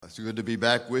It's good to be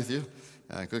back with you.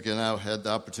 Cookie and I had the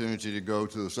opportunity to go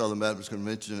to the Southern Baptist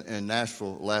Convention in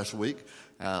Nashville last week.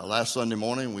 Last Sunday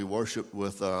morning, we worshiped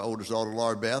with our oldest daughter,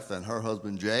 Laura Beth, and her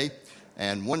husband, Jay,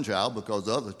 and one child, because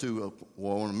the other two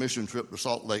were on a mission trip to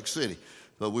Salt Lake City.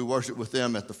 But we worshiped with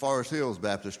them at the Forest Hills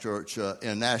Baptist Church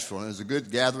in Nashville. And it was a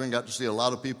good gathering. Got to see a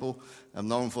lot of people I've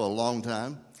known for a long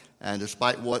time. And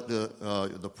despite what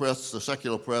the press, the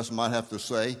secular press, might have to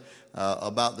say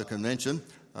about the convention,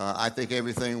 I think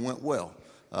everything went well.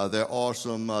 There are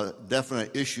some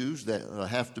definite issues that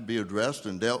have to be addressed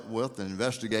and dealt with and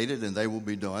investigated, and they will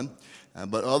be done.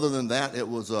 But other than that, it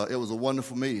was a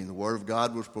wonderful meeting. The Word of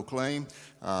God was proclaimed.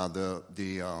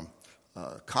 The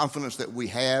confidence that we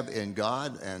have in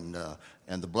God and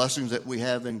the blessings that we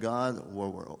have in God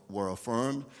were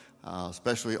affirmed,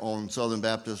 especially on Southern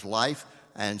Baptist life.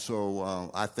 And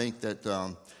so I think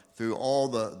that through all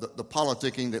the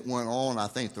politicking that went on, I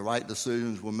think the right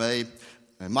decisions were made.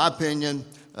 In my opinion,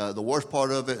 the worst part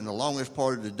of it and the longest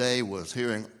part of the day was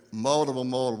hearing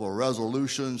multiple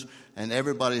resolutions and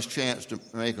everybody's chance to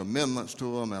make amendments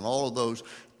to them, and all of those.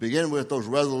 Begin with, those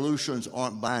resolutions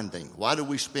aren't binding. Why do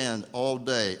we spend all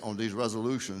day on these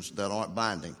resolutions that aren't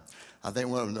binding? I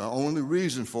think the only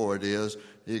reason for it is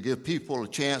you give people a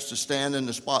chance to stand in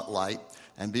the spotlight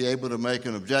and be able to make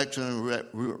an objection,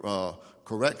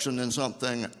 correction in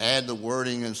something, add the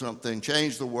wording in something,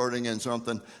 change the wording in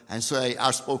something, and say,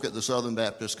 I spoke at the Southern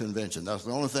Baptist Convention. That's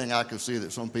the only thing I could see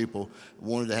that some people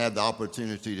wanted to have the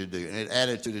opportunity to do, and it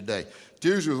added to the day.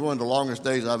 Tuesday was one of the longest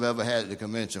days I've ever had at the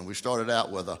convention. We started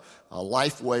out with a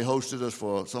Lifeway hosted us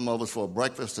for some of us for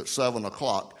breakfast at 7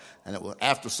 o'clock, and it was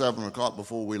after 7 o'clock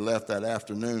before we left that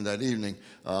afternoon, that evening,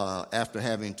 after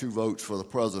having 2 votes for the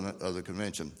president of the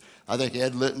convention. I think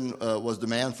Ed Litton was the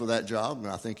man for that job, and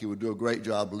I think he would do a great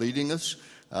job leading us.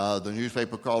 The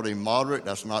newspaper called him moderate.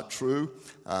 That's not true.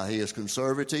 He is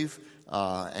conservative,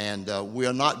 and we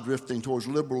are not drifting towards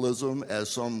liberalism,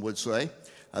 as some would say.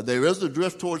 There is a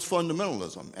drift towards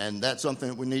fundamentalism, and that's something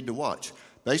that we need to watch.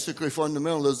 Basically,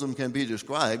 fundamentalism can be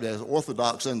described as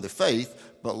orthodox in the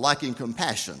faith, but lacking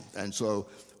compassion. And so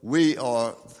we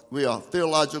are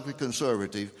theologically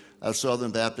conservative as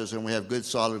Southern Baptists, and we have good,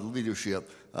 solid leadership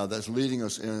that's leading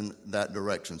us in that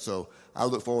direction. So I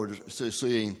look forward to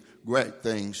seeing great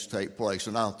things take place.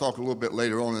 And I'll talk a little bit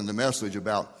later on in the message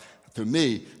about, to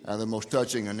me, the most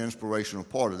touching and inspirational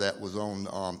part of that was on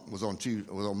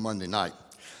Monday night.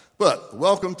 But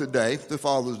welcome today to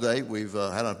Father's Day. We've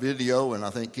had a video, and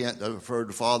I think Kent referred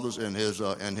to fathers in his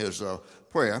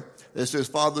prayer. This is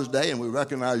Father's Day, and we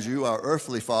recognize you, our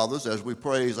earthly fathers, as we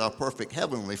praise our perfect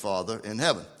heavenly Father in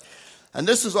heaven. And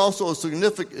this is also a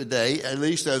significant day, at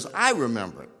least as I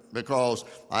remember it, because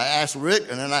I asked Rick,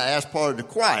 and then I asked part of the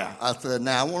choir. I said,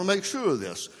 now I want to make sure of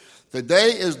this. Today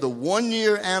is the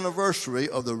 1-year anniversary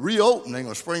of the reopening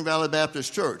of Spring Valley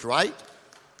Baptist Church, right?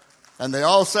 And they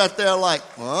all sat there like,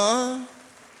 huh?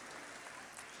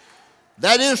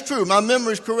 That is true. My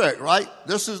memory's correct, right?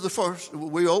 This is the first.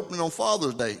 We opened on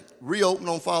Father's Day, reopened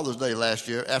on Father's Day last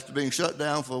year after being shut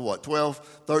down for, 12,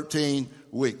 13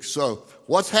 weeks. So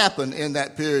what's happened in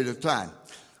that period of time?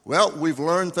 Well, we've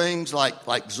learned things like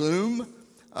Zoom.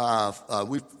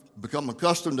 We've become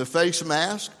accustomed to face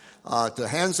masks, to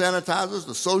hand sanitizers,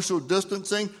 to social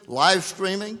distancing, live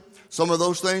streaming. Some of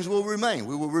those things will remain.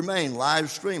 We will remain live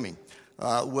streaming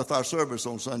with our service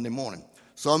on Sunday morning.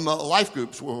 Some life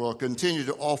groups will continue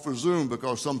to offer Zoom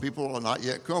because some people are not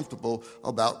yet comfortable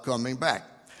about coming back.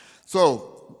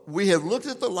 So we have looked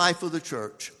at the life of the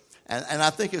church, and I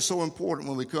think it's so important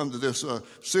when we come to this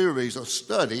series of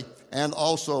study and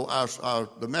also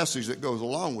the message that goes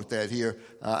along with that here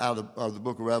out of the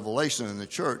book of Revelation in the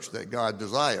church that God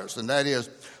desires. And that is,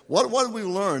 what have we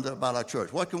learned about our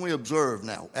church? What can we observe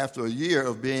now after a year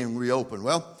of being reopened?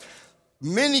 Well,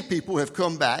 many people have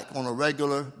come back on a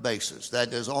regular basis.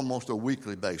 That is almost a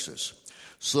weekly basis.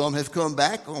 Some have come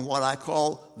back on what I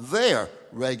call their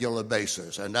regular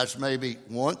basis, and that's maybe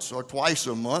once or twice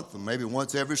a month, or maybe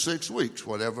once every 6 weeks,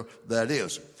 whatever that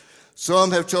is.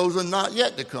 Some have chosen not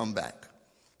yet to come back,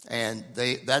 and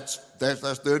that's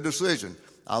their decision.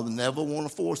 I would never want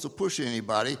to force or push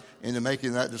anybody into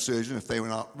making that decision if they were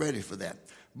not ready for that.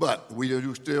 But we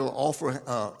do still offer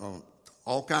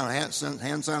all kind of hand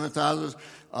sanitizers.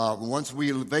 Once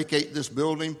we vacate this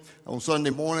building on Sunday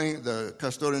morning, the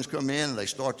custodians come in and they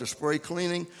start the spray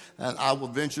cleaning. And I will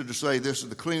venture to say this is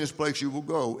the cleanest place you will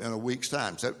go in a week's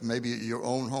time. Except maybe at your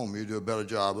own home, you do a better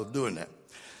job of doing that.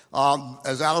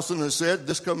 As Allison has said,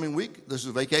 this coming week, this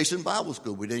is Vacation Bible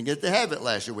School. We didn't get to have it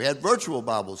last year. We had virtual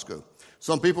Bible school.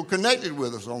 Some people connected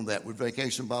with us on that with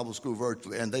Vacation Bible School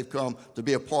virtually, and they've come to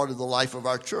be a part of the life of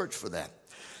our church for that.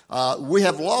 We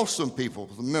have lost some people,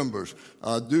 some members,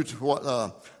 due to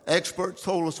what experts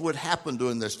told us would happen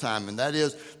during this time, and that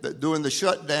is that during the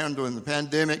shutdown, during the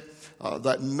pandemic,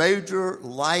 that major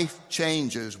life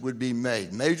changes would be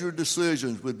made, major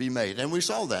decisions would be made, and we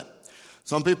saw that.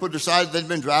 Some people decided they'd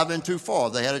been driving too far.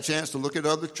 They had a chance to look at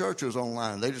other churches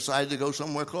online. They decided to go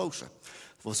somewhere closer.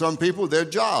 For some people, their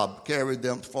job carried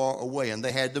them far away, and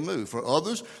they had to move. For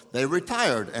others, they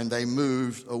retired, and they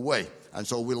moved away. And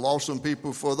so we lost some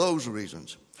people for those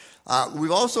reasons.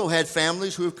 We've also had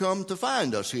families who have come to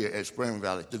find us here at Spring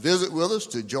Valley, to visit with us,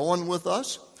 to join with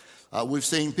us. We've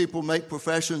seen people make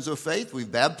professions of faith.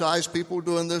 We've baptized people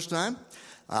during this time.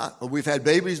 We've had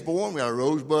babies born. We had a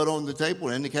rosebud on the table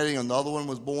indicating another one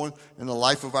was born in the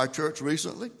life of our church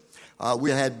recently.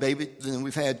 We've had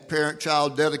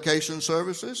parent-child dedication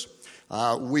services.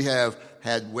 We have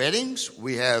had weddings.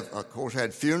 We have, of course,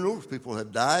 had funerals. People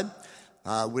have died.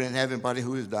 We didn't have anybody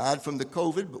who has died from the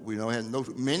COVID, but we know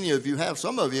many of you have.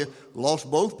 Some of you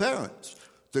lost both parents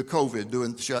to COVID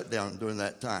during the shutdown during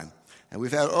that time. And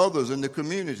we've had others in the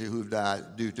community who've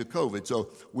died due to COVID. So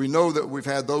we know that we've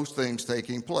had those things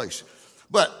taking place.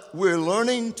 But we're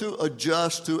learning to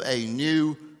adjust to a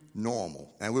new normal,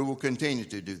 and we will continue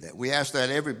to do that. We ask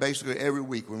that basically every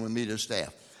week when we meet as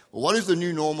staff. Well, what is the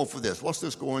new normal for this? What's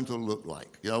this going to look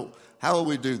like? How will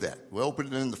we do that? We open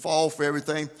it in the fall for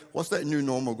everything. What's that new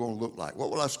normal going to look like?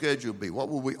 What will our schedule be? What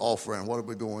will we offer, and what are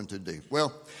we going to do?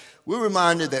 Well, we're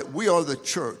reminded that we are the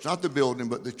church, not the building,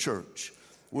 but the church.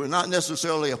 We're not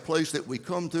necessarily a place that we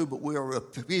come to, but we are a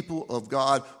people of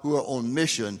God who are on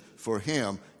mission for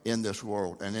Him in this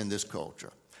world and in this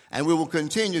culture. And we will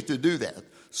continue to do that,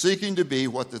 seeking to be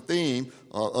what the theme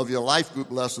of your life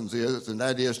group lessons is, and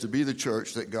that is to be the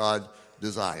church that God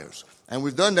desires. And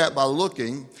we've done that by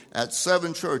looking at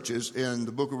 7 churches in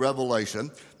the book of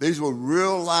Revelation. These were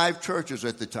real live churches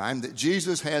at the time that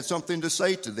Jesus had something to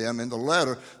say to them in the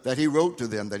letter that He wrote to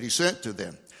them, that He sent to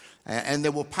them. And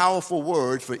there were powerful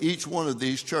words for each one of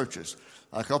these churches.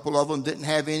 A couple of them didn't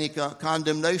have any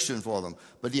condemnation for them,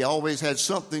 but He always had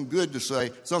something good to say,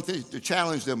 something to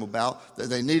challenge them about that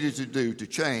they needed to do to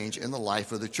change in the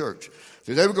life of the church.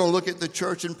 Today we're going to look at the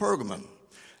church in Pergamon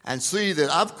and see that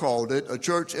I've called it a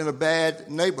church in a bad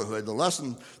neighborhood. The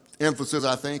lesson emphasis,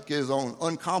 I think, is on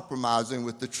uncompromising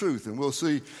with the truth, and we'll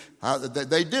see how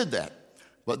they did that.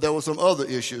 But there were some other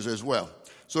issues as well.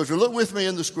 So if you look with me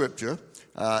in the Scripture,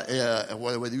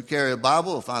 whether you carry a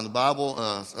Bible or find the Bible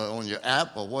on your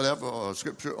app or whatever, or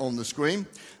Scripture on the screen,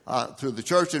 to the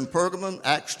church in Pergamon,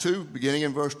 Acts 2, beginning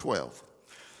in verse 12.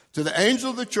 To the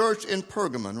angel of the church in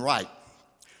Pergamon write,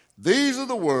 these are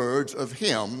the words of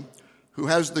Him who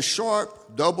has the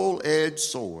sharp, double-edged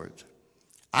sword.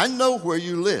 I know where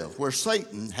you live, where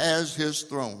Satan has his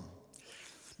throne.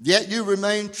 Yet you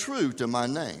remain true to my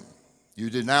name. You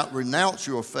did not renounce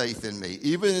your faith in me,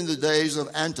 even in the days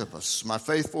of Antipas, my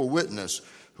faithful witness,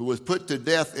 who was put to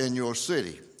death in your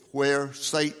city, where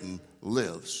Satan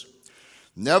lives.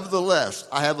 Nevertheless,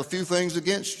 I have a few things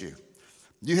against you.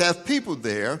 You have people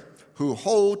there who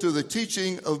hold to the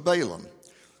teaching of Balaam,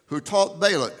 who taught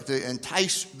Balak to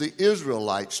entice the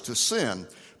Israelites to sin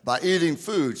by eating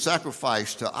food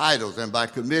sacrificed to idols and by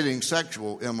committing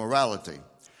sexual immorality.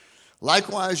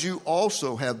 Likewise, you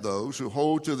also have those who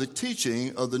hold to the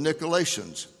teaching of the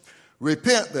Nicolaitans.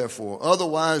 Repent, therefore,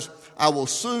 otherwise I will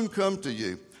soon come to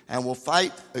you and will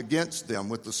fight against them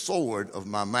with the sword of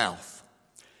my mouth.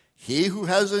 He who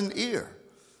has an ear,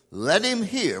 let him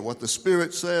hear what the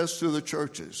Spirit says to the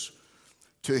churches.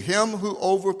 To him who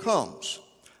overcomes,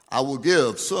 I will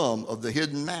give some of the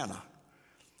hidden manna.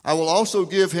 I will also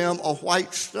give him a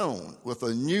white stone with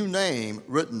a new name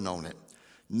written on it,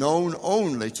 known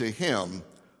only to him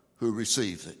who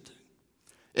receives it.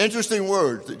 Interesting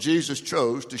words that Jesus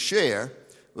chose to share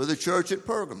with the church at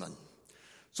Pergamon.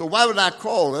 So why would I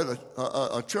call it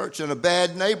a church in a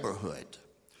bad neighborhood?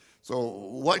 So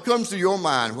what comes to your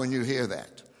mind when you hear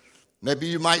that? Maybe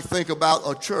you might think about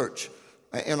a church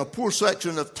in a poor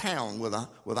section of town with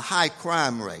a high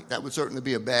crime rate. That would certainly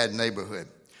be a bad neighborhood.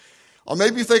 Or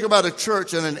maybe you think about a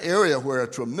church in an area where a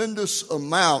tremendous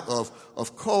amount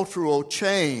of cultural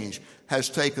change has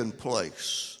taken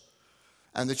place.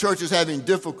 And the church is having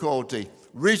difficulty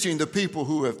reaching the people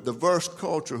who have diverse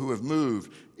culture who have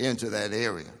moved into that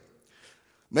area.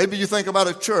 Maybe you think about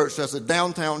a church that's a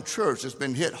downtown church that's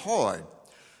been hit hard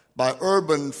by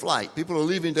urban flight. People are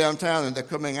leaving downtown and they're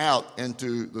coming out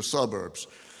into the suburbs.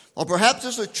 Or perhaps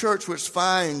it's a church which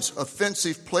finds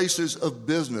offensive places of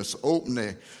business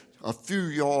opening a few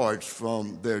yards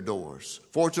from their doors.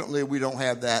 Fortunately, we don't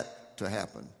have that to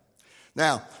happen.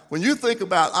 Now, when you think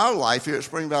about our life here at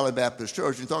Spring Valley Baptist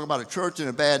Church, you talk about a church in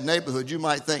a bad neighborhood, you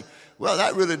might think, well,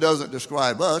 that really doesn't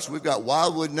describe us. We've got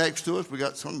Wildwood next to us. We've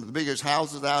got some of the biggest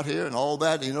houses out here and all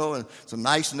that, and it's a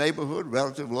nice neighborhood,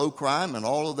 relative low crime and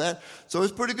all of that. So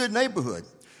it's a pretty good neighborhood.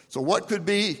 So what could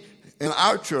be in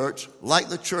our church like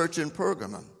the church in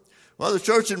Pergamum? Well, the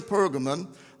church in Pergamum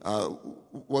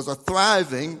was a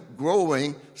thriving,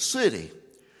 growing city.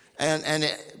 And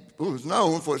it was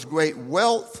known for its great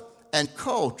wealth and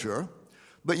culture,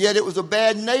 but yet it was a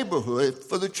bad neighborhood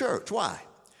for the church. Why?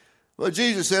 Well,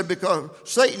 Jesus said because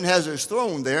Satan has his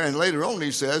throne there, and later on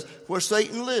he says, where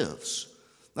Satan lives.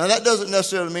 Now, that doesn't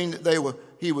necessarily mean that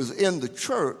he was in the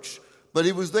church, but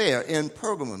he was there in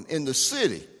Pergamum, in the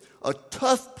city. A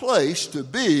tough place to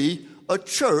be a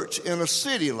church in a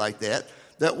city like that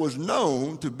was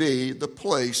known to be the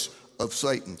place of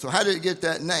Satan. So how did it get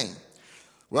that name?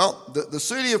 Well, the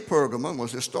city of Pergamum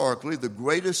was historically the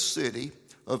greatest city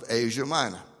of Asia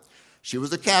Minor. She was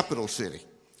the capital city,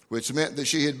 which meant that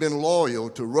she had been loyal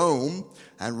to Rome,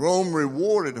 and Rome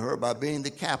rewarded her by being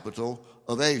the capital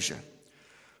of Asia.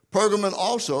 Pergamum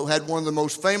also had one of the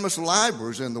most famous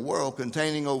libraries in the world,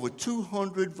 containing over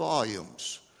 200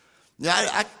 volumes.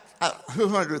 Now,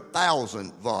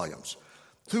 200,000 volumes,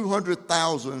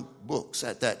 200,000 books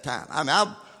at that time. I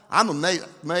mean, I'm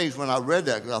amazed when I read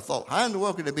that, because I thought, how in the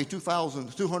world could there be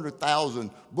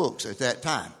 200,000 books at that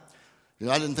time?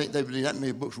 I didn't think there would be that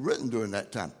many books written during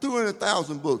that time.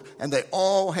 200,000 books, and they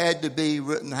all had to be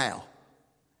written how?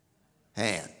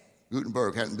 Hand.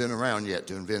 Gutenberg hadn't been around yet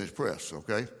to invent his press,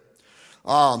 okay?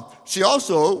 She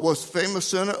also was a famous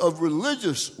center of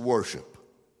religious worship.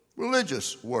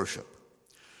 Religious worship.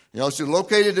 She's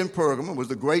located in Pergamum was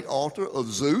the great altar of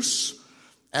Zeus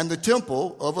and the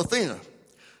temple of Athena.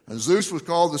 And Zeus was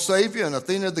called the savior, and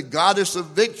Athena the goddess of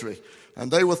victory.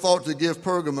 And they were thought to give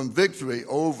Pergamum victory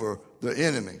over the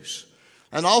enemies.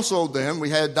 And also then we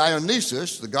had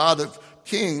Dionysus, the god of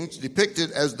kings,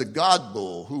 depicted as the god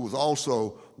bull, who was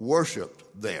also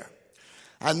worshipped there.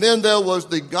 And then there was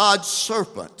the god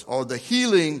serpent, or the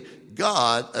healing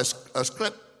god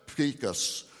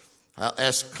Asclepius.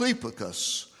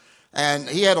 And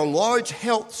he had a large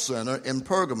health center in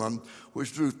Pergamum,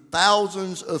 which drew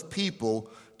thousands of people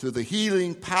to the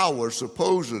healing power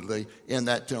supposedly in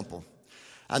that temple.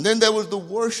 And then there was the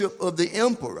worship of the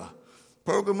emperor.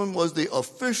 Pergamum was the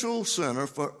official center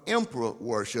for emperor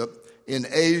worship in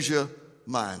Asia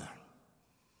Minor.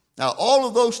 Now, all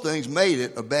of those things made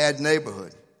it a bad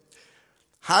neighborhood.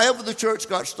 However the church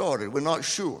got started, we're not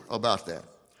sure about that.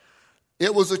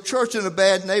 It was a church in a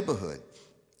bad neighborhood.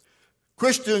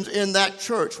 Christians in that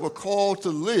church were called to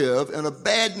live in a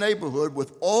bad neighborhood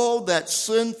with all that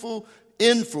sinful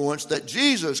influence that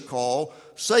Jesus called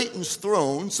Satan's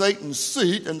throne, Satan's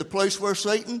seat, and the place where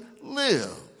Satan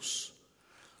lives.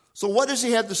 So what does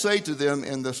he have to say to them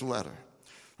in this letter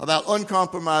about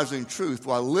uncompromising truth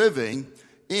while living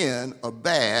in a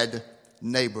bad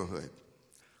neighborhood?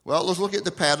 Well, let's look at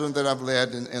the pattern that I've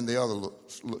led in the other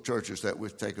churches that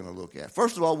we've taken a look at.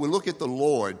 First of all, we look at the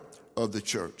Lord of the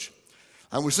church.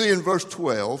 And we see in verse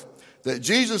 12 that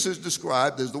Jesus is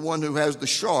described as the one who has the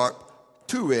sharp,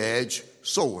 two-edged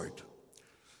sword.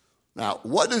 Now,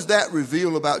 what does that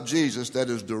reveal about Jesus that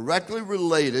is directly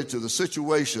related to the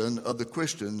situation of the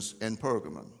Christians in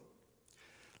Pergamum?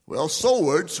 Well,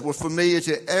 swords were familiar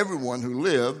to everyone who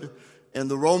lived in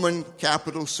the Roman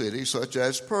capital city, such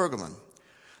as Pergamum.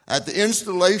 At the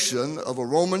installation of a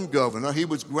Roman governor, he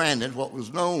was granted what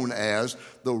was known as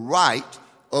the right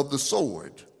of the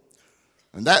sword.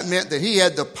 And that meant that he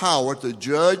had the power to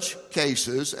judge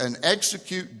cases and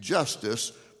execute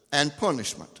justice and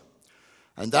punishment.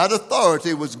 And that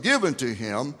authority was given to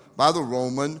him by the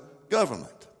Roman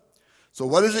government. So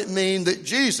what does it mean that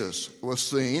Jesus was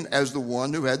seen as the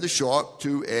one who had the sharp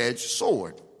two-edged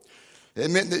sword?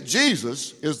 It meant that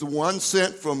Jesus is the one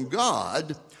sent from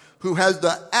God who has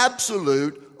the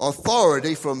absolute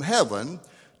authority from heaven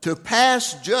to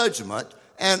pass judgment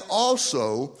and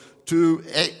also to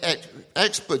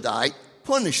expedite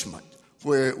punishment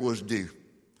where it was due.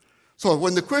 So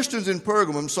when the Christians in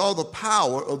Pergamum saw the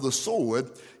power of the sword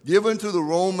given to the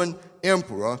Roman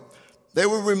emperor, they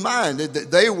were reminded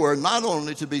that they were not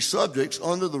only to be subjects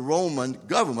under the Roman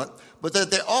government, but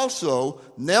that they also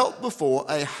knelt before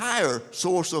a higher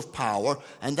source of power,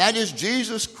 and that is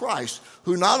Jesus Christ,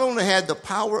 who not only had the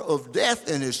power of death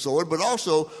in his sword, but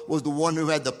also was the one who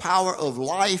had the power of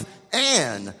life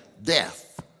and death.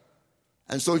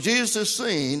 And so Jesus is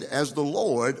seen as the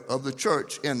Lord of the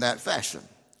church in that fashion.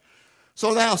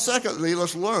 So now, secondly,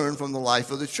 let's learn from the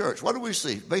life of the church. What do we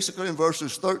see? Basically in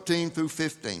verses 13 through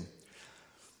 15.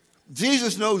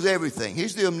 Jesus knows everything.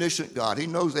 He's the omniscient God. He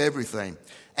knows everything.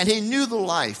 And he knew the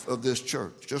life of this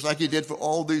church, just like he did for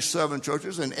all these 7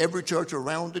 churches and every church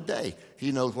around today.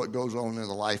 He knows what goes on in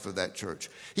the life of that church.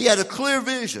 He had a clear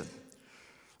vision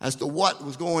as to what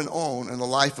was going on in the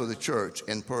life of the church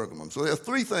in Pergamum. So there are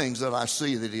 3 things that I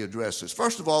see that he addresses.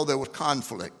 First of all, there was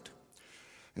conflict.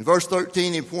 In verse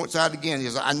 13, he points out again, he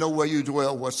says, I know where you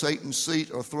dwell, where Satan's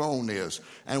seat or throne is,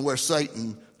 and where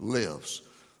Satan lives.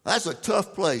 That's a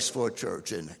tough place for a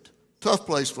church, isn't it? Tough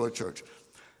place for a church.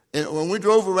 And when we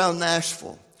drove around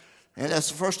Nashville, and that's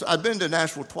the first, I've been to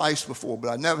Nashville twice before, but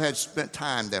I never had spent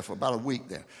time there for about a week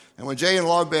there. And when Jay and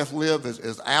Laura Beth live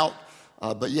is out,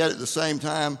 but yet at the same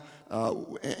time,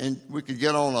 and we could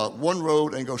get on one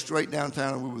road and go straight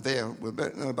downtown, and we were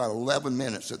there in about 11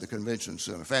 minutes at the convention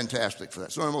center. Fantastic for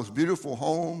that. Some of the most beautiful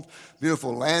homes,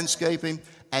 beautiful landscaping,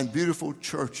 and beautiful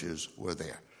churches were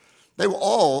there. They were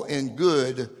all in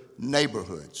good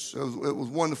neighborhoods. It was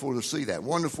wonderful to see that.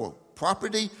 Wonderful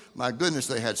property. My goodness,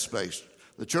 they had space.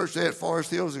 The church there at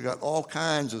Forest Hills, they got all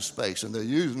kinds of space, and they're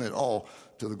using it all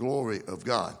to the glory of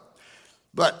God.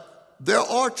 But there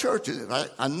are churches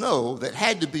I know that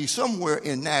had to be somewhere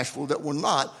in Nashville that were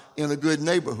not in a good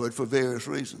neighborhood for various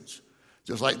reasons.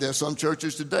 Just like there are some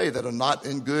churches today that are not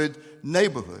in good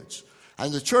neighborhoods.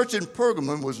 And the church in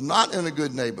Pergamum was not in a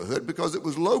good neighborhood because it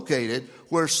was located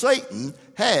where Satan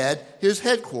had his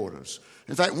headquarters.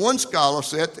 In fact, one scholar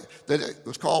said that it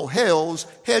was called hell's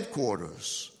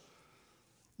headquarters.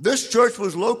 This church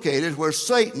was located where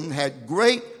Satan had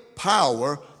great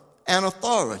power and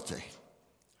authority.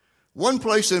 One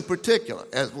place in particular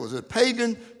was a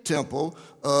pagan temple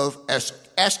of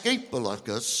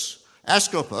Asclepius,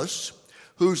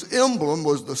 whose emblem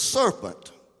was the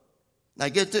serpent. Now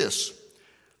get this.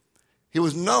 He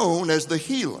was known as the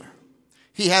healer.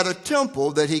 He had a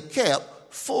temple that he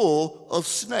kept full of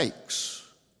snakes.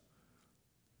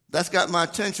 That's got my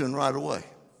attention right away.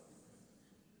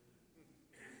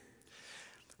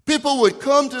 People would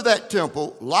come to that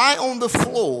temple, lie on the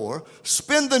floor,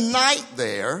 spend the night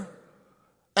there,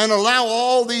 and allow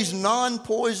all these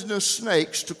non-poisonous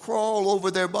snakes to crawl over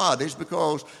their bodies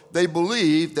because they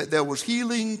believed that there was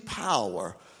healing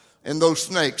power in those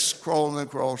snakes crawling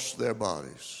across their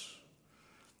bodies.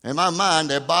 In my mind,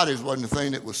 their bodies wasn't the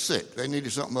thing that was sick. They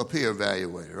needed something up here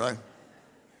evaluated, right?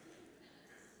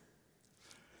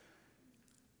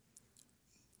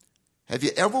 Have you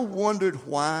ever wondered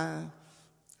why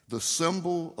the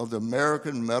symbol of the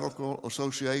American Medical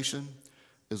Association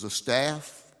is a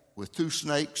staff with 2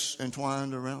 snakes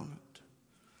entwined around it?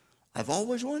 I've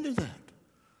always wondered that.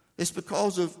 It's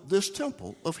because of this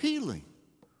temple of healing.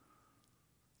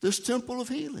 This temple of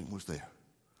healing was there.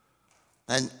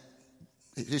 And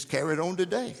it's carried on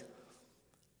today.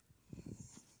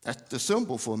 That's the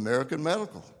symbol for American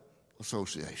Medical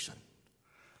Association.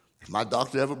 If my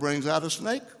doctor ever brings out a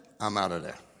snake, I'm out of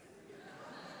there.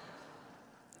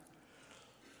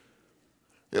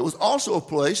 It was also a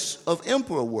place of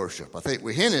emperor worship. I think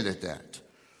we hinted at that.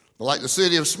 But like the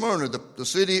city of Smyrna, the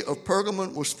city of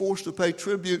Pergamum was forced to pay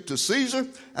tribute to Caesar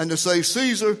and to say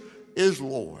Caesar is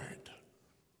Lord.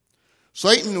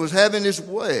 Satan was having his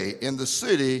way in the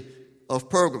city of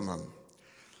Pergamum.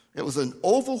 It was an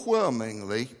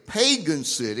overwhelmingly pagan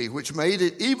city, which made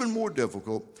it even more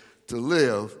difficult to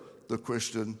live the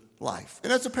Christian life.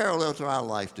 And that's a parallel to our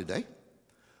life today.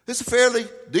 It's a fairly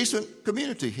decent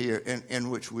community here in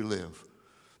which we live.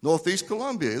 Northeast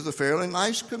Columbia is a fairly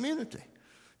nice community.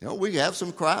 You know, we have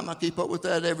some crime. I keep up with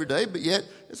that every day, but yet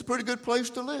it's a pretty good place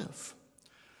to live.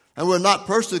 And we're not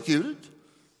persecuted,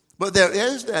 but there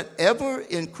is that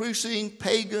ever-increasing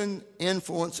pagan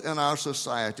influence in our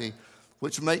society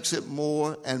which makes it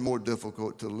more and more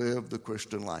difficult to live the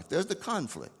Christian life. There's the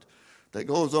conflict that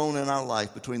goes on in our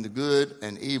life between the good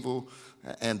and evil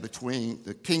and between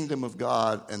the kingdom of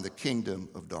God and the kingdom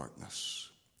of darkness.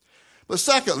 But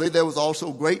secondly, there was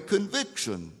also great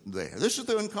conviction there. This is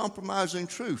the uncompromising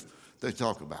truth they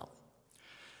talk about.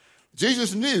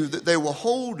 Jesus knew that they were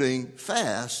holding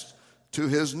fast to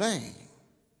his name.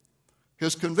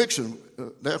 His conviction,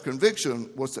 their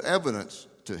conviction was the evidence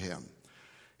to him.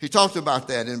 He talked about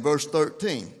that in verse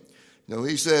 13. You know,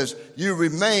 he says, "You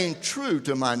remain true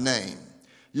to my name.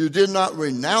 You did not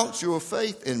renounce your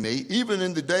faith in me, even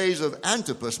in the days of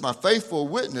Antipas, my faithful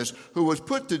witness, who was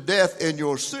put to death in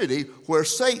your city where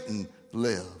Satan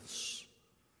lives."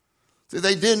 See,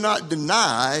 they did not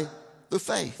deny the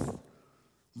faith.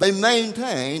 They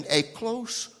maintained a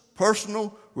close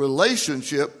personal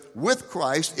relationship with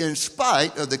Christ in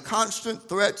spite of the constant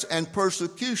threats and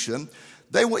persecution.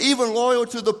 They were even loyal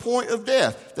to the point of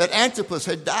death, that Antipas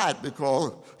had died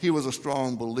because he was a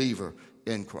strong believer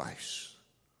in Christ.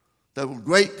 There was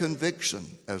great conviction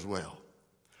as well.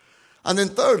 And then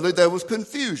thirdly, there was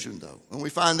confusion, though. And we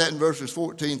find that in verses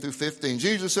 14 through 15.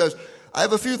 Jesus says, I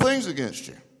have a few things against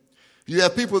you. You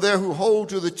have people there who hold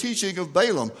to the teaching of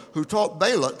Balaam, who taught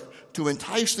Balak to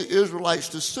entice the Israelites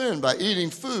to sin by eating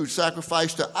food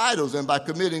sacrificed to idols and by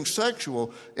committing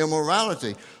sexual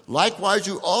immorality. Likewise,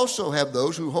 you also have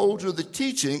those who hold to the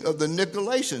teaching of the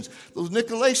Nicolaitans. Those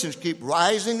Nicolaitans keep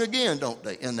rising again, don't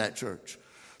they, in that church?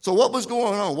 So what was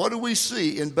going on? What do we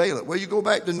see in Balak? Well, you go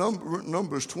back to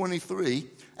Numbers 23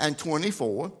 and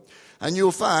 24, and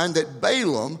you'll find that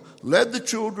Balaam led the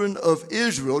children of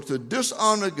Israel to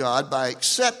dishonor God by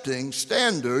accepting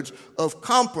standards of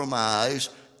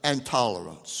compromise and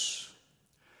tolerance.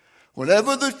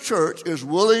 Whenever the church is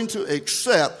willing to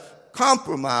accept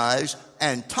compromise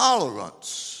and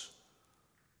tolerance,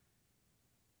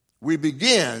 we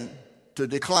begin to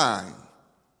decline.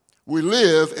 We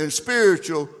live in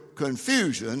spiritual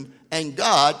confusion, and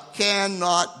God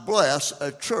cannot bless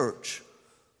a church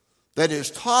that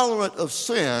is tolerant of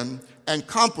sin and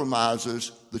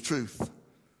compromises the truth.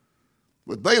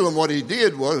 With Balaam, what he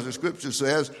did was, the scripture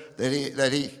says,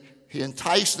 that he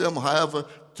enticed them, however,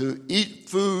 to eat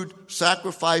food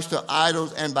sacrificed to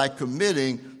idols and by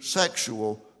committing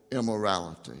sexual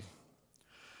immorality.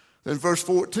 Then verse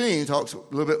 14 talks a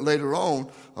little bit later on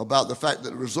about the fact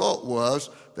that the result was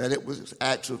that it was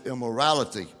acts of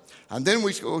immorality. And then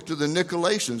we go to the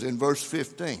Nicolaitans in verse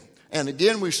 15. And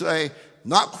again we say,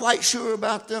 not quite sure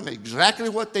about them, exactly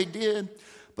what they did,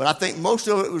 but I think most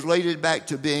of it was related back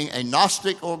to being a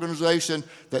Gnostic organization,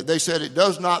 that they said it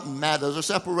does not matter. There's a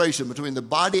separation between the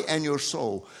body and your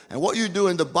soul. And what you do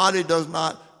in the body does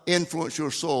not influence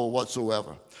your soul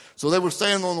whatsoever. So they were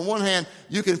saying, on the one hand,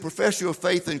 you can profess your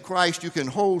faith in Christ, you can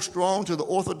hold strong to the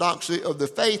orthodoxy of the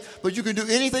faith, but you can do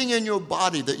anything in your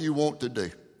body that you want to do.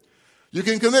 You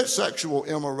can commit sexual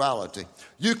immorality.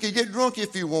 You can get drunk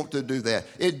if you want to do that.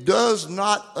 It does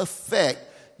not affect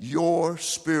your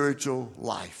spiritual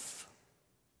life.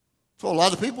 So a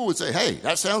lot of people would say, hey,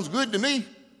 that sounds good to me.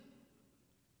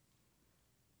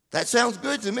 That sounds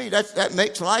good to me. That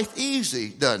makes life easy,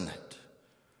 doesn't it?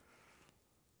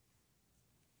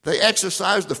 They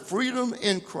exercised the freedom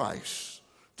in Christ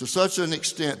to such an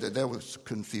extent that there was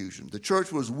confusion. The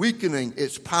church was weakening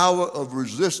its power of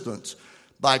resistance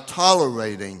by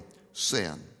tolerating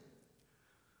sin.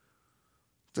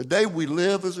 Today we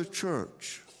live as a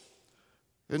church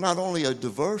in not only a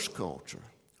diverse culture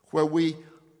where we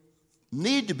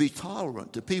need to be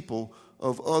tolerant to people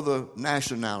of other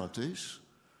nationalities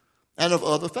and of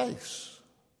other faiths,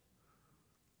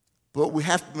 but we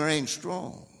have to remain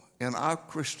strong in our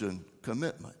Christian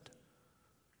commitment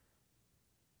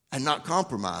and not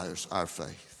compromise our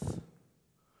faith.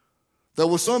 There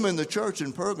were some in the church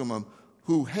in Pergamum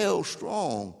who held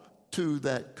strong to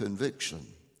that conviction.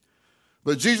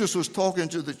 But Jesus was talking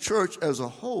to the church as a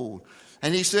whole,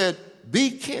 and he said,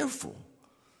 be careful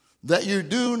that you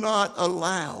do not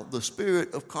allow the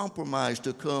spirit of compromise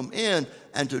to come in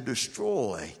and to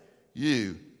destroy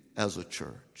you as a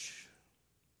church.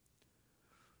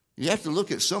 You have to look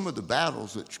at some of the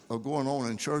battles that are going on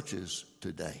in churches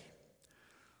today.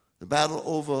 The battle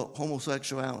over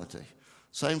homosexuality,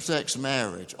 same-sex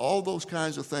marriage, all those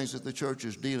kinds of things that the church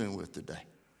is dealing with today.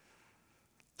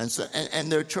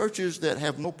 And there are churches that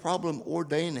have no problem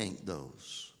ordaining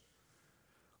those,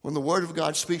 when the Word of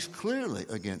God speaks clearly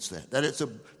against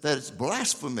that it's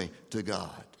blasphemy to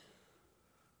God,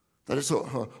 that it's a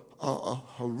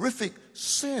horrific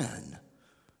sin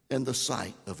in the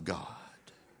sight of God.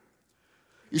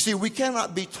 You see, we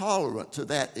cannot be tolerant to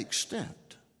that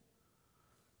extent.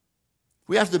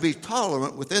 We have to be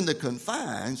tolerant within the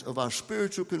confines of our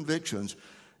spiritual convictions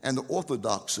and the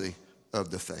orthodoxy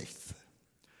of the faith.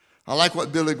 I like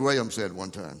what Billy Graham said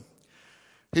one time.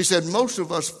 He said, most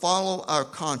of us follow our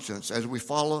conscience as we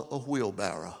follow a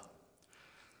wheelbarrow.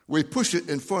 We push it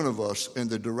in front of us in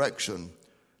the direction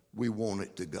we want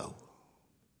it to go.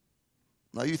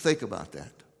 Now you think about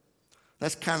that.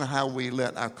 That's kind of how we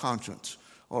let our conscience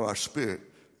or our spirit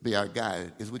be our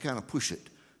guide, is we kind of push it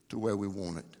to where we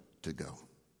want it to go.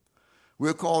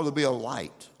 We're called to be a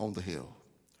light on the hill.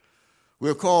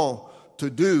 We're called to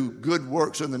do good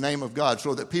works in the name of God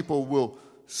so that people will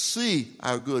see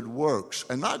our good works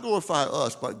and not glorify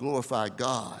us, but glorify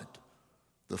God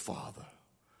the Father.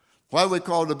 Why are we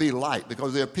called to be light?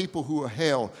 Because there are people who are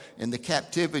held in the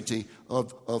captivity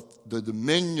of the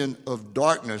dominion of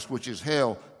darkness, which is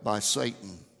held by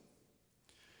Satan.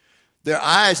 Their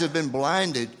eyes have been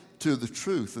blinded to the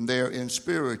truth, and they are in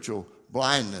spiritual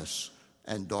blindness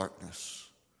and darkness.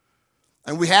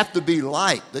 And we have to be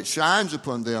light that shines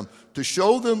upon them to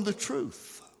show them the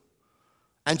truth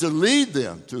and to lead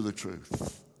them to the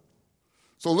truth.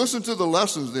 So listen to the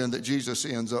lessons then that Jesus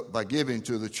ends up by giving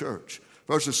to the church.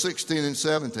 Verses 16 and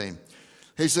 17.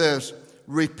 He says,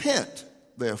 repent,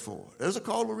 therefore. There's a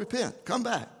call to repent. Come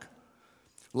back.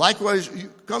 Likewise,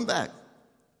 you come back.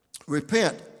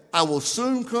 Repent. I will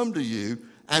soon come to you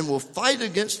and will fight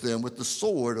against them with the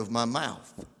sword of my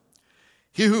mouth.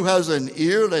 He who has an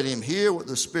ear, let him hear what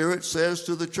the Spirit says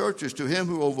to the churches. To him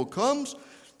who overcomes,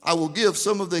 I will give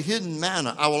some of the hidden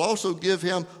manna. I will also give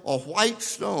him a white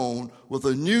stone with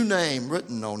a new name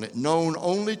written on it, known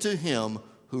only to him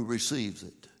who receives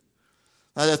it.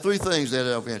 Now, there are three things that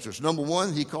are of interest. Number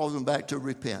one, he calls them back to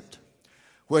repent,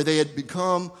 where they had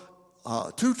become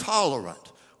too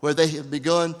tolerant, where they had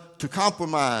begun to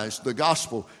compromise the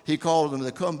gospel. He called them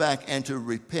to come back and to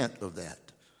repent of that.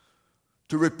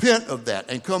 To repent of that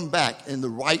and come back in the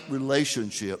right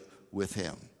relationship with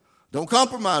him. Don't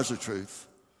compromise the truth.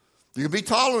 You can be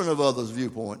tolerant of others'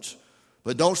 viewpoints,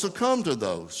 but don't succumb to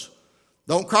those.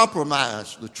 Don't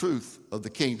compromise the truth of the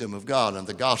kingdom of God and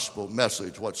the gospel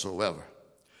message whatsoever.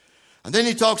 And then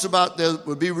he talks about there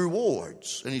would be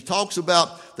rewards. And he talks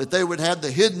about that they would have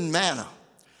the hidden manna.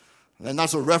 And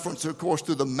that's a reference, of course,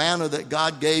 to the manna that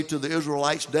God gave to the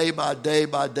Israelites day by day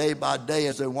by day by day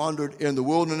as they wandered in the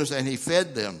wilderness, and he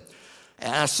fed them.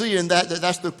 And I see in that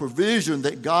that's the provision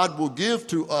that God will give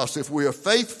to us if we are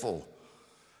faithful.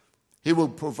 He will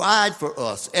provide for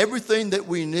us everything that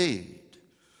we need.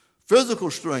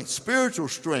 Physical strength,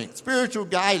 spiritual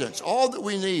guidance, all that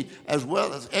we need, as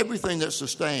well as everything that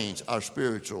sustains our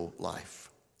spiritual life.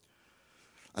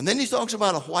 And then he talks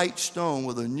about a white stone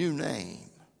with a new name.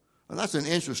 And that's an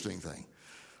interesting thing.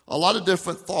 A lot of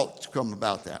different thoughts come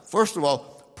about that. First of all,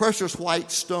 precious white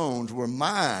stones were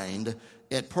mined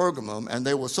at Pergamum, and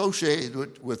they were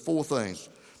associated with four things.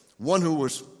 One who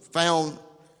was found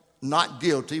not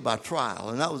guilty by trial,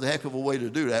 and that was a heck of a way to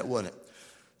do that, wasn't it?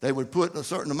 They would put a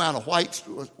certain amount of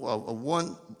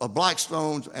black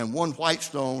stones and one white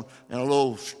stone and a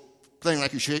little thing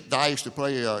like you shake dice to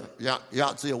play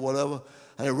Yahtzee or whatever,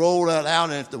 and they rolled that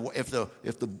out. And if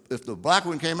the black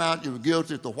one came out, you were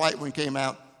guilty. If the white one came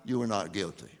out, you were not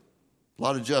guilty. A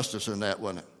lot of justice in that,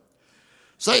 wasn't it?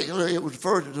 Secondly, it was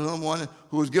referred to someone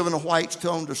who was given a white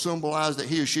stone to symbolize that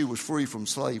he or she was free from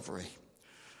slavery.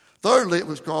 Thirdly, it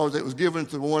was called it was given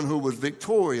to one who was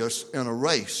victorious in a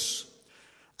race.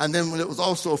 And then it was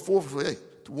also fourthly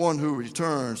to one who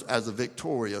returns as a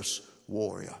victorious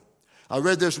warrior. I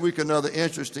read this week another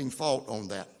interesting thought on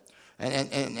that.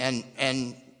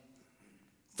 And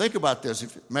think about this,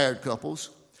 if married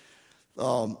couples.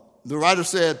 The writer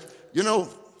said,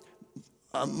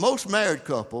 most married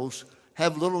couples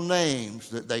have little names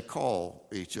that they call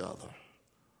each other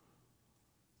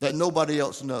that nobody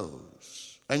else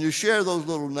knows. And you share those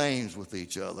little names with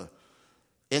each other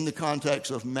in the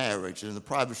context of marriage and in the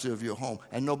privacy of your home,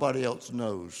 and nobody else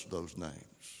knows those names.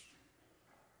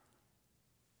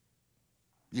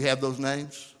 You have those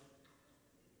names?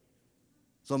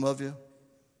 Some of you?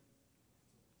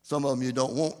 Some of them you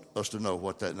don't want us to know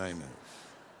what that name is.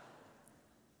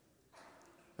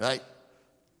 Right?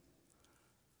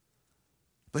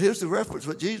 But here's the reference,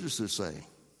 what Jesus is saying.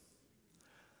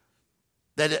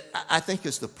 That I think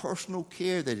it's the personal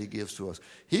care that he gives to us.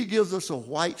 He gives us a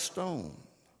white stone.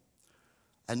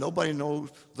 And nobody knows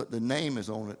that the name is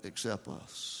on it except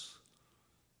us.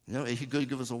 He could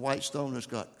give us a white stone that's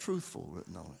got truthful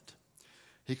written on it.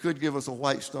 He could give us a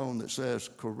white stone that says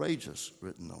courageous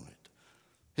written on it.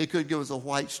 He could give us a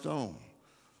white stone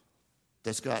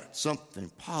that's got something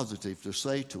positive to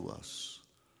say to us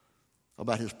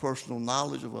about his personal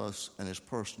knowledge of us and his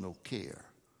personal care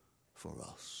for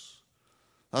us.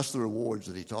 That's the rewards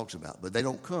that he talks about. But they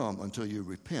don't come until you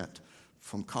repent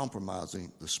from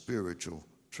compromising the spiritual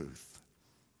truth.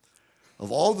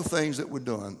 Of all the things that were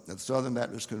done at the Southern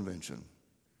Baptist Convention,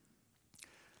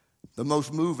 the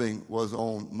most moving was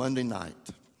on Monday night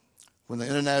when the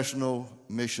International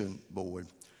Mission Board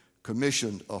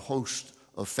commissioned a host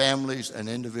of families and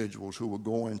individuals who were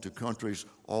going to countries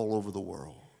all over the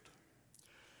world.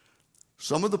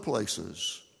 Some of the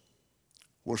places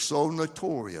were so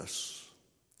notorious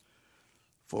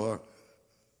for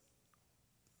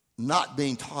not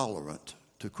being tolerant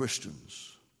to Christians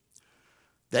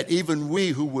that even we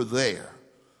who were there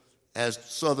as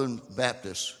Southern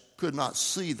Baptists could not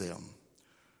see them,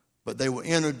 but they were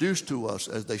introduced to us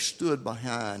as they stood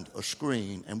behind a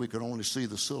screen and we could only see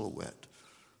the silhouette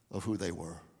of who they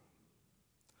were.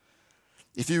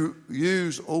 If you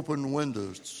use Open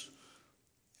Windows,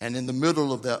 and in the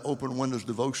middle of that Open Windows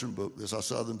devotion book, there's our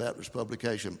Southern Baptist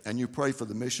publication, and you pray for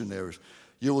the missionaries,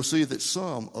 you will see that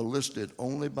some are listed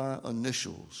only by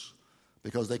initials,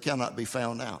 because they cannot be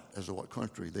found out as to what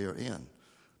country they are in,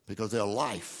 because their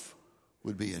life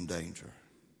would be in danger.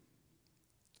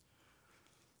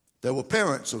 There were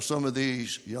parents of some of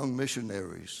these young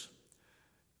missionaries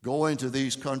going to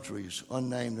these countries,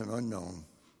 unnamed and unknown,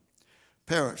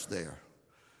 parents there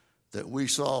that we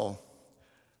saw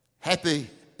happy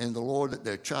in the Lord that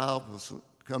their child was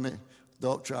coming,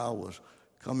 adult child was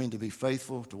coming to be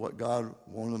faithful to what God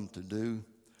wanted them to do,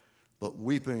 but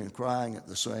weeping and crying at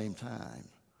the same time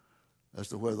as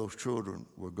to where those children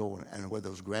were going and where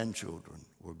those grandchildren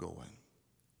were going.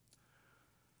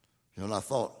 And I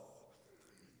thought,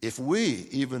 if we,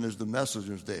 even as the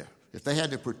messengers there, if they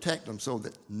had to protect them so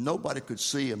that nobody could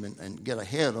see them and get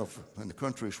ahead of in the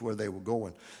countries where they were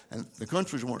going, and the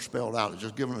countries weren't spelled out, it's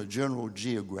just given a general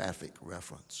geographic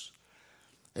reference.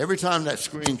 Every time that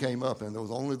screen came up and there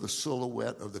was only the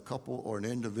silhouette of the couple or an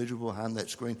individual behind that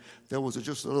screen, there was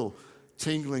just a little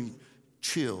tingling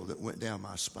chill that went down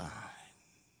my spine.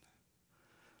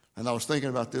 And I was thinking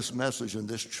about this message in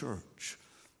this church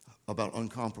about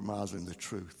uncompromising the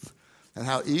truth, and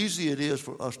how easy it is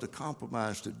for us to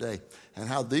compromise today, and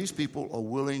how these people are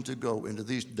willing to go into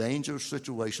these dangerous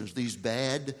situations, these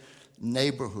bad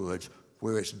neighborhoods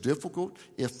where it's difficult,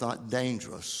 if not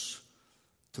dangerous,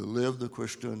 to live the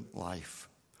Christian life.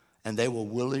 And they were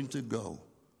willing to go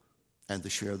and to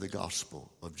share the gospel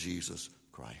of Jesus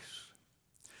Christ.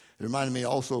 It reminded me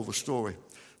also of a story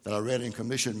that I read in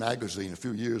Commission magazine a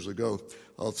few years ago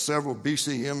of several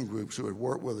BCM groups who had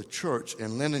worked with a church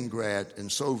in Leningrad in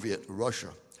Soviet Russia.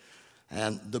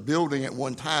 And the building at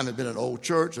one time had been an old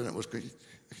church, and it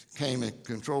came in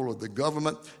control of the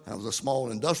government, and it was a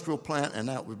small industrial plant, and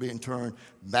now it was being turned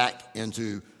back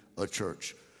into a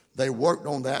church. They worked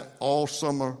on that all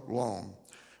summer long,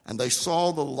 and they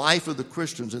saw the life of the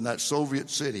Christians in that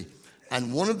Soviet city.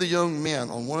 And one of the young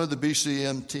men on one of the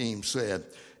BCM teams said,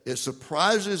 "It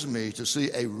surprises me to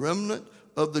see a remnant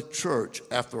of the church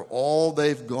after all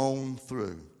they've gone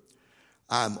through.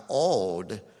 I'm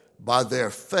awed by their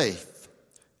faith.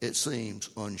 It seems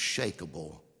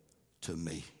unshakable to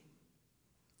me."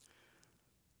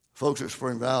 Folks at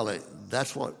Spring Valley,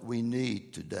 that's what we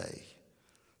need today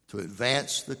to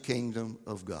advance the kingdom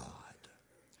of God.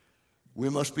 We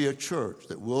must be a church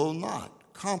that will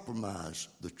not compromise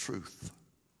the truth,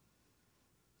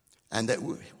 and that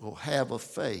we will have a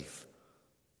faith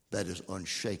that is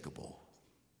unshakable.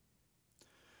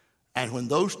 And when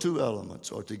those two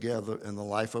elements are together in the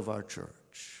life of our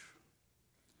church,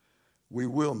 we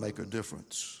will make a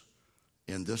difference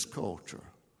in this culture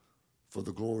for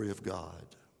the glory of God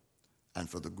and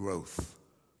for the growth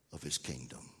of His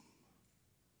kingdom.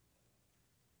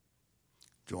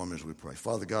 Join me as we pray.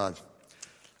 Father God,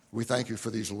 we thank you for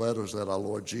these letters that our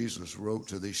Lord Jesus wrote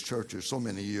to these churches so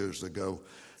many years ago,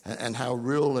 and how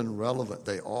real and relevant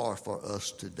they are for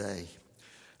us today.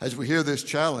 As we hear this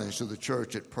challenge to the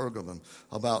church at Pergamum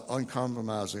about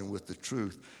uncompromising with the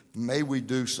truth, may we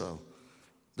do so.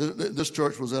 This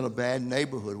church was in a bad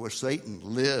neighborhood where Satan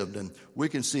lived, and we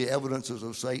can see evidences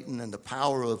of Satan and the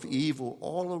power of evil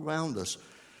all around us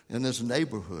in this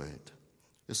neighborhood.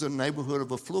 It's a neighborhood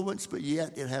of affluence, but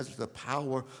yet it has the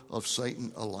power of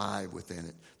Satan alive within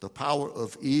it, the power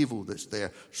of evil that's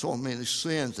there, so many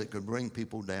sins that could bring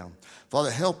people down. Father,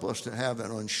 help us to have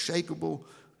an unshakable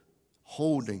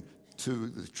holding to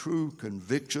the true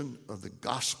conviction of the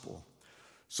gospel,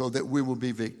 so that we will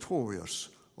be victorious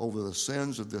over the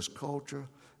sins of this culture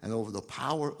and over the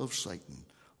power of Satan,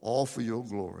 all for your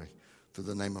glory, through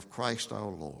the name of Christ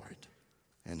our Lord.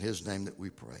 In His name that we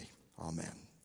pray. Amen.